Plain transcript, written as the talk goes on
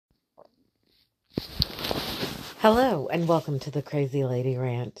Hello and welcome to the Crazy Lady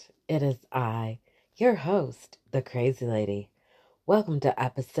Rant. It is I, your host, the Crazy Lady. Welcome to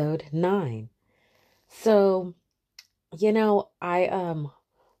episode 9. So, I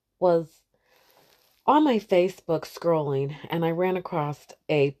was on my Facebook scrolling and I ran across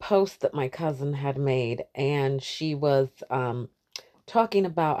a post that my cousin had made, and she was talking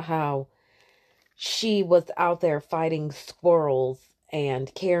about how she was out there fighting squirrels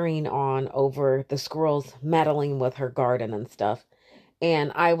and carrying on over the squirrels meddling with her garden and stuff.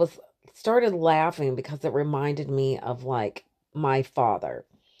 And I was started laughing because it reminded me of like my father.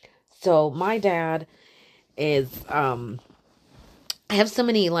 So my dad is I have so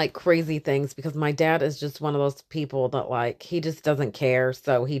many like crazy things because my dad is just one of those people that like he just doesn't care,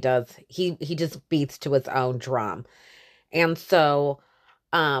 so he just beats to his own drum. And so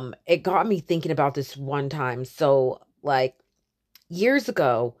it got me thinking about this one time. So like years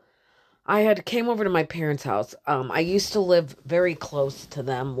ago, I had came over to my parents' house. I used to live very close to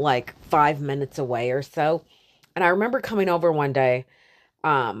them, like 5 minutes away or so. And I remember coming over one day,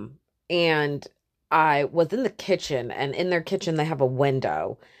 um, and I was in the kitchen, and in their kitchen they have a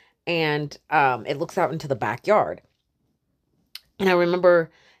window, and it looks out into the backyard. And I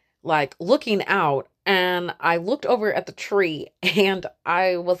remember like looking out, and I looked over at the tree, and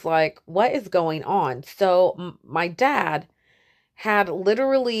I was like, "What is going on?" So my dad had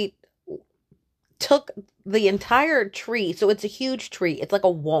literally took the entire tree. So it's a huge tree. It's like a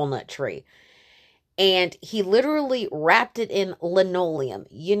walnut tree. And he literally wrapped it in linoleum,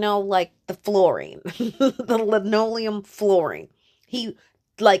 like the flooring, the linoleum flooring. He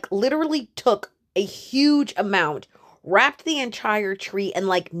like literally took a huge amount, wrapped the entire tree and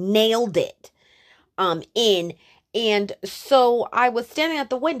like nailed it in. And so I was standing at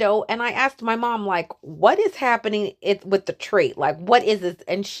the window and I asked my mom, like, what is happening with the tree? Like, what is this?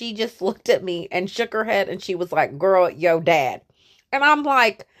 And she just looked at me and shook her head and she was like, girl, yo, dad. And I'm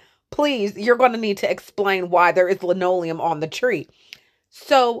like, please, you're going to need to explain why there is linoleum on the tree.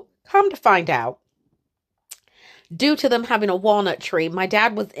 So come to find out, due to them having a walnut tree, my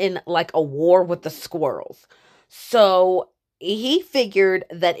dad was in like a war with the squirrels. So he figured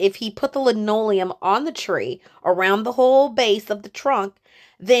that if he put the linoleum on the tree around the whole base of the trunk,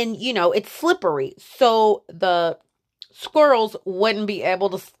 then, it's slippery. So the squirrels wouldn't be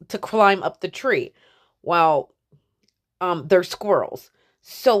able to climb up the tree. Well, they're squirrels.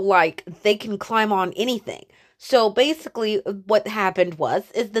 So like they can climb on anything. So basically what happened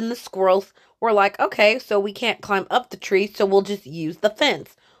is then the squirrels were like, okay, so we can't climb up the tree, so we'll just use the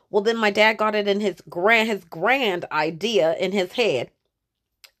fence. Well, then my dad got it in his grand idea in his head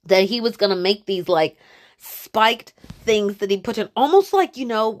that he was gonna make these like spiked things that he put in, almost like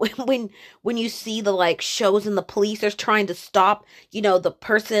when you see the like shows and the police are trying to stop the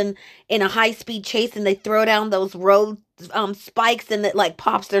person in a high speed chase, and they throw down those road spikes and it like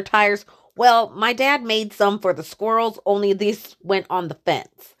pops their tires. Well, my dad made some for the squirrels, only these went on the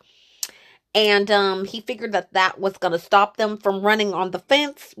fence. And he figured that that was going to stop them from running on the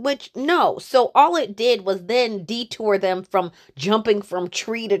fence, which no. So all it did was then detour them from jumping from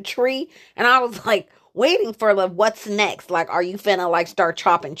tree to tree. And I was like waiting for the what's next. Like, are you finna like start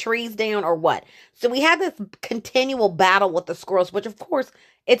chopping trees down or what? So we had this continual battle with the squirrels, which of course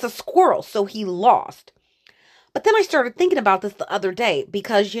it's a squirrel, so he lost. But then I started thinking about this the other day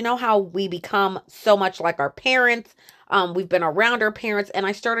because you know how we become so much like our parents. We've been around our parents, and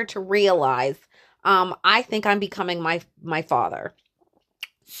I started to realize I think I'm becoming my father.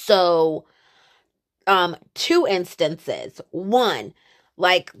 So, two instances. One,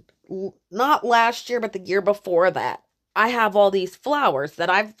 like not last year, but the year before that. I have all these flowers that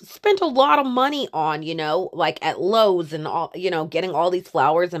I've spent a lot of money on, like at Lowe's and all, getting all these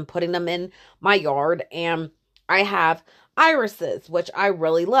flowers and putting them in my yard. And I have irises, which I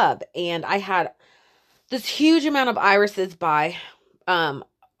really love. And I had this huge amount of irises by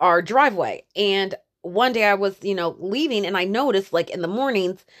our driveway. And one day I was, leaving, and I noticed like in the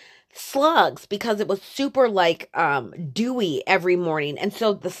mornings slugs, because it was super like dewy every morning. And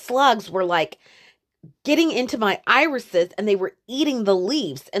so the slugs were like getting into my irises and they were eating the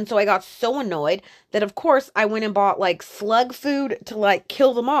leaves. And so I got so annoyed that of course I went and bought like slug food to like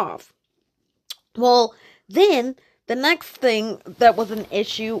kill them off. Well, then the next thing that was an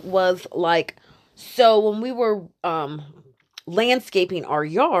issue was like, so when we were landscaping our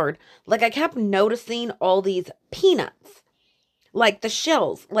yard, like I kept noticing all these peanuts. like the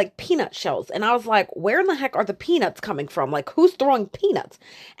shells, like peanut shells. And I was like, where in the heck are the peanuts coming from? Like, who's throwing peanuts?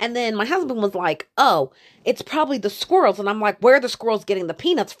 And then my husband was like, oh, it's probably the squirrels. And I'm like, where are the squirrels getting the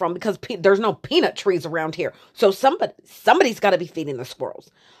peanuts from? Because there's no peanut trees around here. So somebody's got to be feeding the squirrels.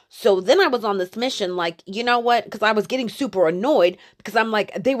 So then I was on this mission, like, you know what? Because I was getting super annoyed because I'm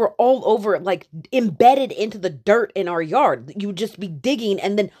like, they were all over, like, embedded into the dirt in our yard. You would just be digging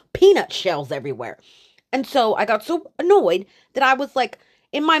and then peanut shells everywhere. And so I got so annoyed that I was like,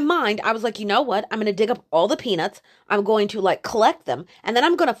 in my mind, I was like, you know what? I'm going to dig up all the peanuts. I'm going to like collect them. And then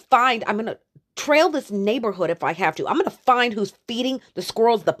I'm going to trail this neighborhood if I have to. I'm going to find who's feeding the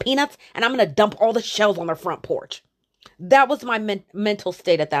squirrels the peanuts. And I'm going to dump all the shells on their front porch. That was my mental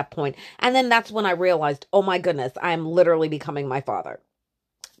state at that point. And then that's when I realized, oh my goodness, I am literally becoming my father,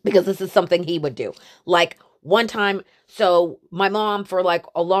 because this is something he would do. Like one time, so my mom, for like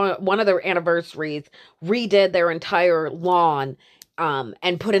one of their anniversaries, redid their entire lawn,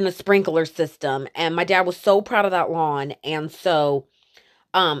 and put in a sprinkler system. And my dad was so proud of that lawn. And so,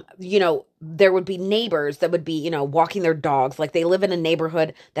 there would be neighbors that would be, walking their dogs. Like they live in a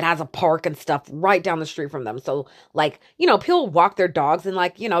neighborhood that has a park and stuff right down the street from them. So like, people walk their dogs and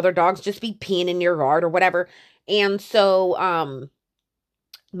like, their dogs just be peeing in your yard or whatever. And so,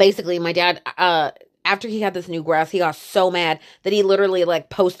 basically my dad, after he had this new grass, he got so mad that he literally like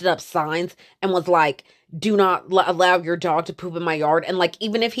posted up signs and was like, do not allow your dog to poop in my yard. And like,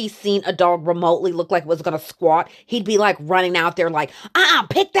 even if he's seen a dog remotely look like it was gonna squat, he'd be like running out there like,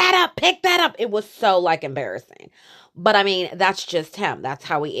 pick that up, pick that up. It was so like embarrassing. But I mean, that's just him. That's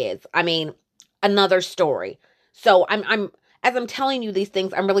how he is. I mean, another story. So as I'm telling you these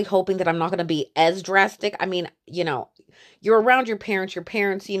things, I'm really hoping that I'm not going to be as drastic. I mean, you're around your parents,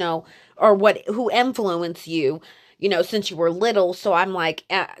 or who influence you, since you were little. So I'm like,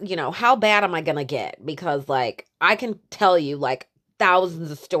 how bad am I going to get? Because like, I can tell you like thousands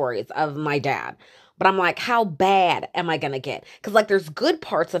of stories of my dad, but I'm like, how bad am I going to get? Because like, there's good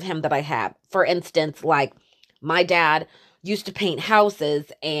parts of him that I have. For instance, like my dad used to paint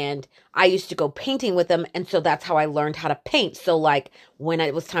houses and I used to go painting with him. And so that's how I learned how to paint. So like when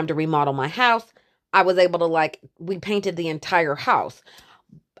it was time to remodel my house, I was able to we painted the entire house,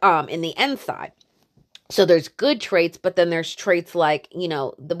 in the inside. So there's good traits, but then there's traits like,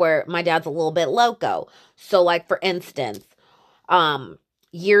 where my dad's a little bit loco. So like, for instance,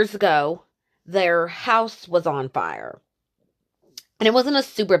 years ago, their house was on fire. And it wasn't a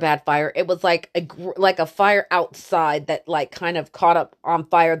super bad fire. It was like a fire outside that like kind of caught up on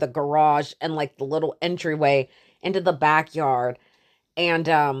fire the garage and like the little entryway into the backyard. And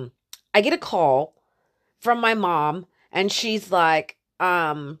I get a call from my mom, and she's like,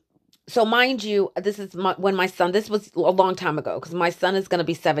 so mind you, this was a long time ago, because my son is going to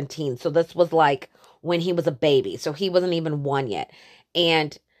be 17. So this was like when he was a baby. So he wasn't even one yet.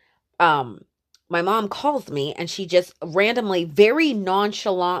 And my mom calls me and she just randomly, very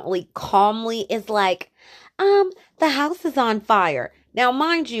nonchalantly, calmly is like, the house is on fire. Now,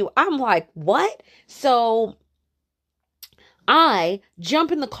 mind you, I'm like, what? So I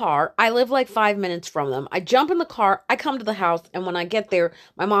jump in the car. I live like 5 minutes from them. I jump in the car. I come to the house. And when I get there,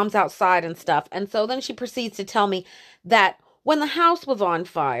 my mom's outside and stuff. And so then she proceeds to tell me that when the house was on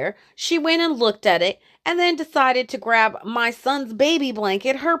fire, she went and looked at it and then decided to grab my son's baby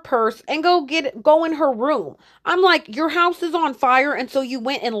blanket, her purse, and go in her room. I'm like, your house is on fire, and so you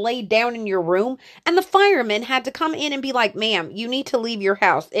went and laid down in your room? And the firemen had to come in and be like, ma'am, you need to leave your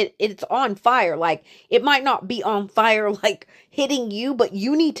house. It's on fire. Like, it might not be on fire, like, hitting you, but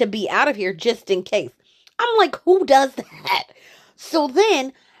you need to be out of here just in case. I'm like, who does that? So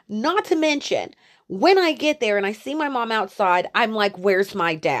then, not to mention, when I get there and I see my mom outside, I'm like, where's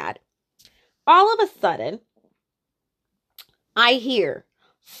my dad? All of a sudden, I hear,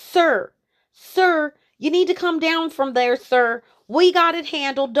 sir, you need to come down from there, sir. We got it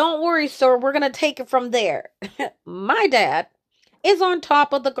handled. Don't worry, sir. We're going to take it from there. My dad is on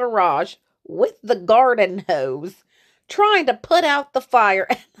top of the garage with the garden hose, trying to put out the fire.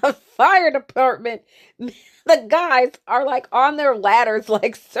 And the fire department, the guys are like on their ladders,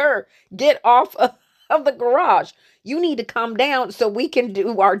 like, sir, get off of the garage. You need to come down so we can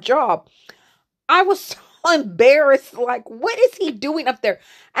do our job. I was so embarrassed. Like, what is he doing up there?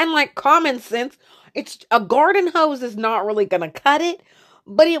 And like, common sense, it's a garden hose is not really going to cut it.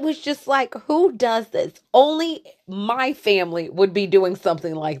 But it was just like, who does this? Only my family would be doing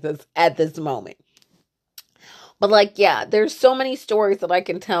something like this at this moment. But like, yeah, there's so many stories that I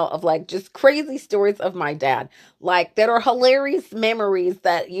can tell of like just crazy stories of my dad, like that are hilarious memories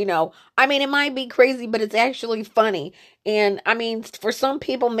that, I mean, it might be crazy, but it's actually funny. And I mean, for some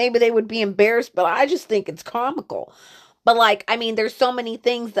people, maybe they would be embarrassed, but I just think it's comical. But like, I mean, there's so many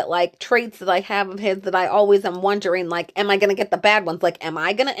things that like traits that I have of his that I always am wondering, like, am I gonna get the bad ones? Like, am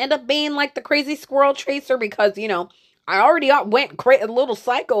I gonna end up being like the crazy squirrel chaser? Because, I already went a little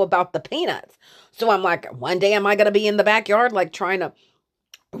psycho about the peanuts. So I'm like, one day am I gonna be in the backyard, like trying to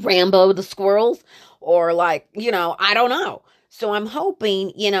Rambo the squirrels? Or like, I don't know. So I'm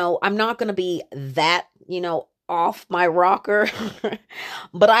hoping, I'm not gonna be that, off my rocker.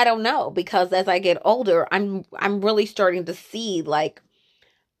 But I don't know, because as I get older, I'm really starting to see like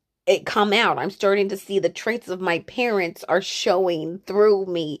it come out. I'm starting to see the traits of my parents are showing through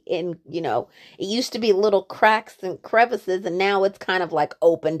me in, it used to be little cracks and crevices, and now it's kind of like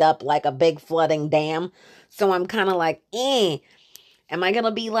opened up like a big flooding dam. So I'm kind of like, am I going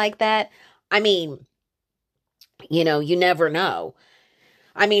to be like that? I mean, you never know.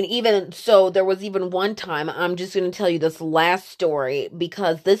 I mean, even so, there was even one time, I'm just going to tell you this last story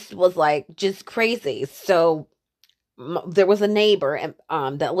because this was like just crazy. So, there was a neighbor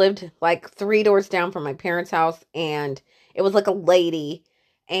that lived like three doors down from my parents' house, and it was like a lady,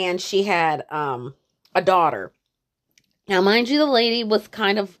 and she had a daughter. Now, mind you, the lady was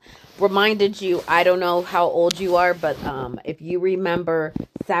kind of reminded you, I don't know how old you are, but if you remember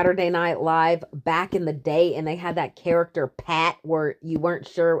Saturday Night Live back in the day, and they had that character Pat, where you weren't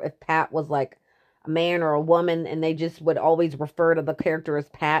sure if Pat was like a man or a woman, and they just would always refer to the character as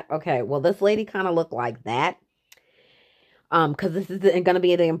Pat. Okay, well, this lady kind of looked like that. Because this is going to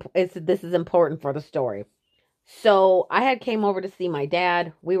be this is important for the story. So I had came over to see my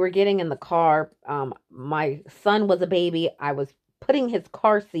dad. We were getting in the car. My son was a baby. I was putting his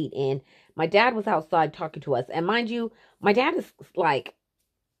car seat in. My dad was outside talking to us. And mind you, my dad is like,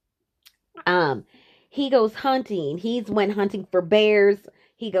 um, he goes hunting. He's went hunting for bears.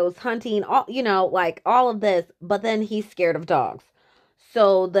 He goes hunting, all, like all of this. But then he's scared of dogs.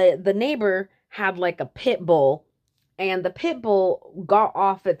 So the neighbor had like a pit bull, and the pit bull got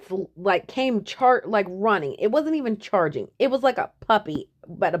off its, like, came like running. It wasn't even charging. It was like a puppy,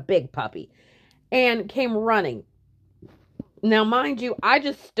 but a big puppy, and came running. Now, mind you, I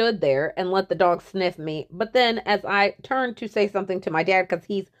just stood there and let the dog sniff me. But then as I turned to say something to my dad, because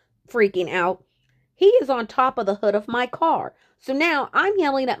he's freaking out, he is on top of the hood of my car. So now I'm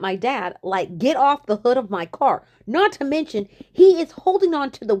yelling at my dad, like, get off the hood of my car. Not to mention, he is holding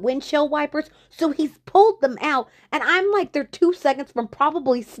on to the windshield wipers, so he's pulled them out, and I'm like, they're 2 seconds from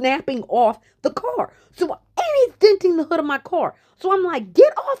probably snapping off the car. So, and he's denting the hood of my car. So I'm like,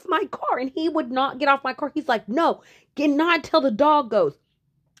 get off my car. And he would not get off my car. He's like, no, get not till the dog goes.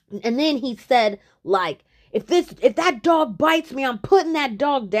 And then he said, like, if that dog bites me, I'm putting that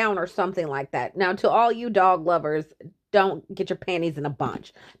dog down, or something like that. Now, to all you dog lovers, don't get your panties in a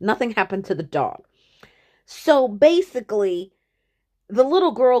bunch. Nothing happened to the dog. So basically, the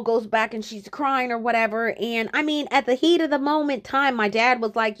little girl goes back and she's crying or whatever. And I mean, at the heat of the moment time, my dad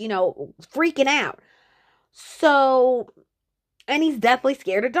was like, freaking out. So, and he's deathly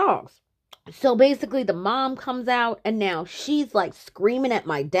scared of dogs. So basically, the mom comes out, and now she's like screaming at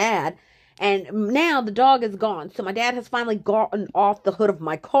my dad. And now the dog is gone. So my dad has finally gotten off the hood of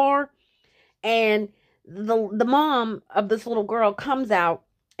my car. And the mom of this little girl comes out,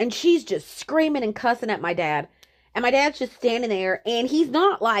 and she's just screaming and cussing at my dad. And my dad's just standing there, and he's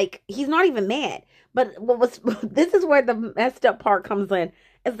not even mad. But this is where the messed up part comes in,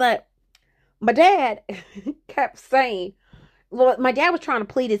 is that my dad kept saying, well, my dad was trying to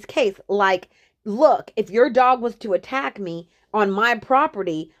plead his case, like, look, if your dog was to attack me on my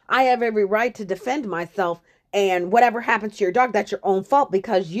property, I have every right to defend myself, and whatever happens to your dog, that's your own fault,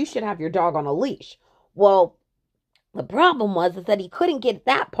 because you should have your dog on a leash. Well, the problem was is that he couldn't get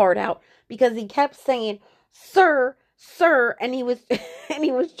that part out, because he kept saying, sir, sir, and he was and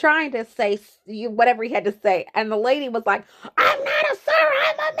he was trying to say whatever he had to say, and the lady was like, I'm not a sir,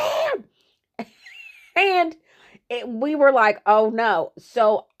 I'm a man. And we were like, oh no.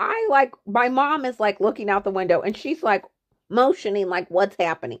 So my mom is like looking out the window, and she's like motioning, like, what's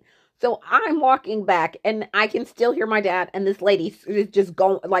happening? So I'm walking back, and I can still hear my dad, and this lady is just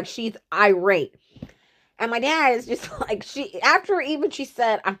going, like, she's irate. And my dad is just like, after even she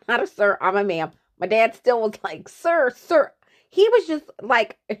said, I'm not a sir, I'm a ma'am, my dad still was like, sir, sir. He was just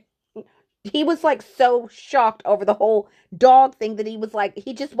like, he was like so shocked over the whole dog thing that he was like,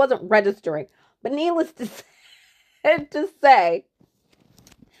 he just wasn't registering. But needless to say,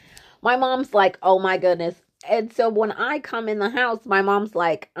 my mom's like, oh my goodness. And so when I come in the house, my mom's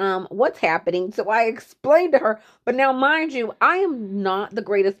like, what's happening? So I explained to her, but now mind you, I am not the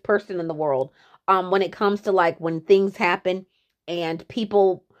greatest person in the world. When it comes to like when things happen and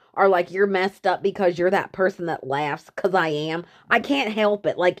people are like, you're messed up because you're that person that laughs, because I am. I can't help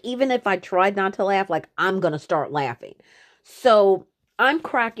it. Like, even if I tried not to laugh, like, I'm going to start laughing. So I'm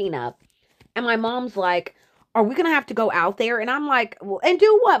cracking up. And my mom's like, are we going to have to go out there? And I'm like, well, and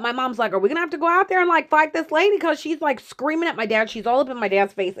do what? My mom's like, are we going to have to go out there and like fight this lady? Because she's like screaming at my dad. She's all up in my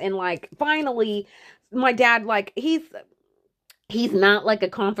dad's face. And like, finally, my dad, like, he's not like a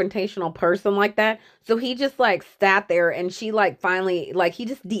confrontational person like that. So he just like sat there and she like finally like he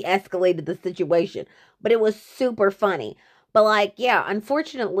just de-escalated the situation. But it was super funny. But like, yeah,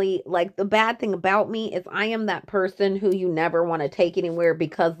 unfortunately, like the bad thing about me is I am that person who you never want to take anywhere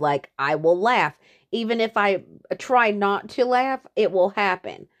because like I will laugh. Even if I try not to laugh, it will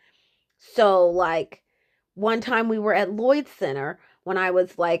happen. So like one time we were at Lloyd's Center when I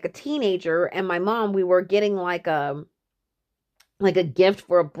was like a teenager and my mom, we were getting like a gift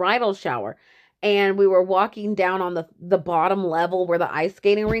for a bridal shower. And we were walking down on the bottom level where the ice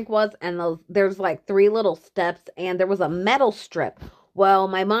skating rink was, and there's like three little steps, and there was a metal strip. Well,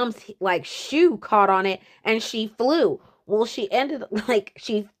 my mom's like shoe caught on it, and she flew. Well, she ended like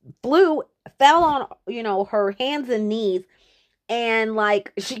she flew, fell on her hands and knees, and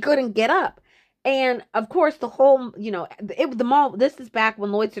like she couldn't get up. And of course, the whole the mall. This is back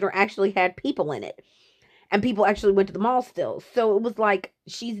when Lloyd Center actually had people in it and people actually went to the mall still. So it was like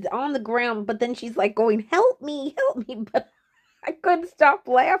she's on the ground, but then she's like going, help me. But I couldn't stop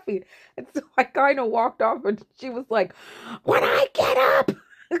laughing. And so I kind of walked off and she was like, when I get up.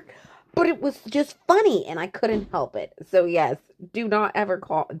 But it was just funny and I couldn't help it. So yes, do not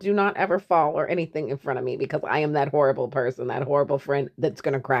ever fall or anything in front of me because I am that horrible person, that horrible friend that's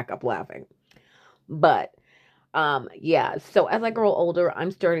going to crack up laughing. But yeah, so as I grow older,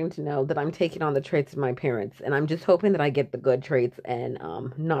 I'm starting to know that I'm taking on the traits of my parents, and I'm just hoping that I get the good traits and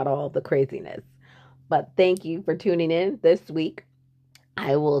not all the craziness. But thank you for tuning in this week.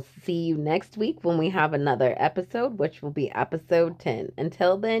 I will see you next week when we have another episode, which will be episode 10.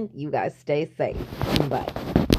 Until then, you guys stay safe. Bye.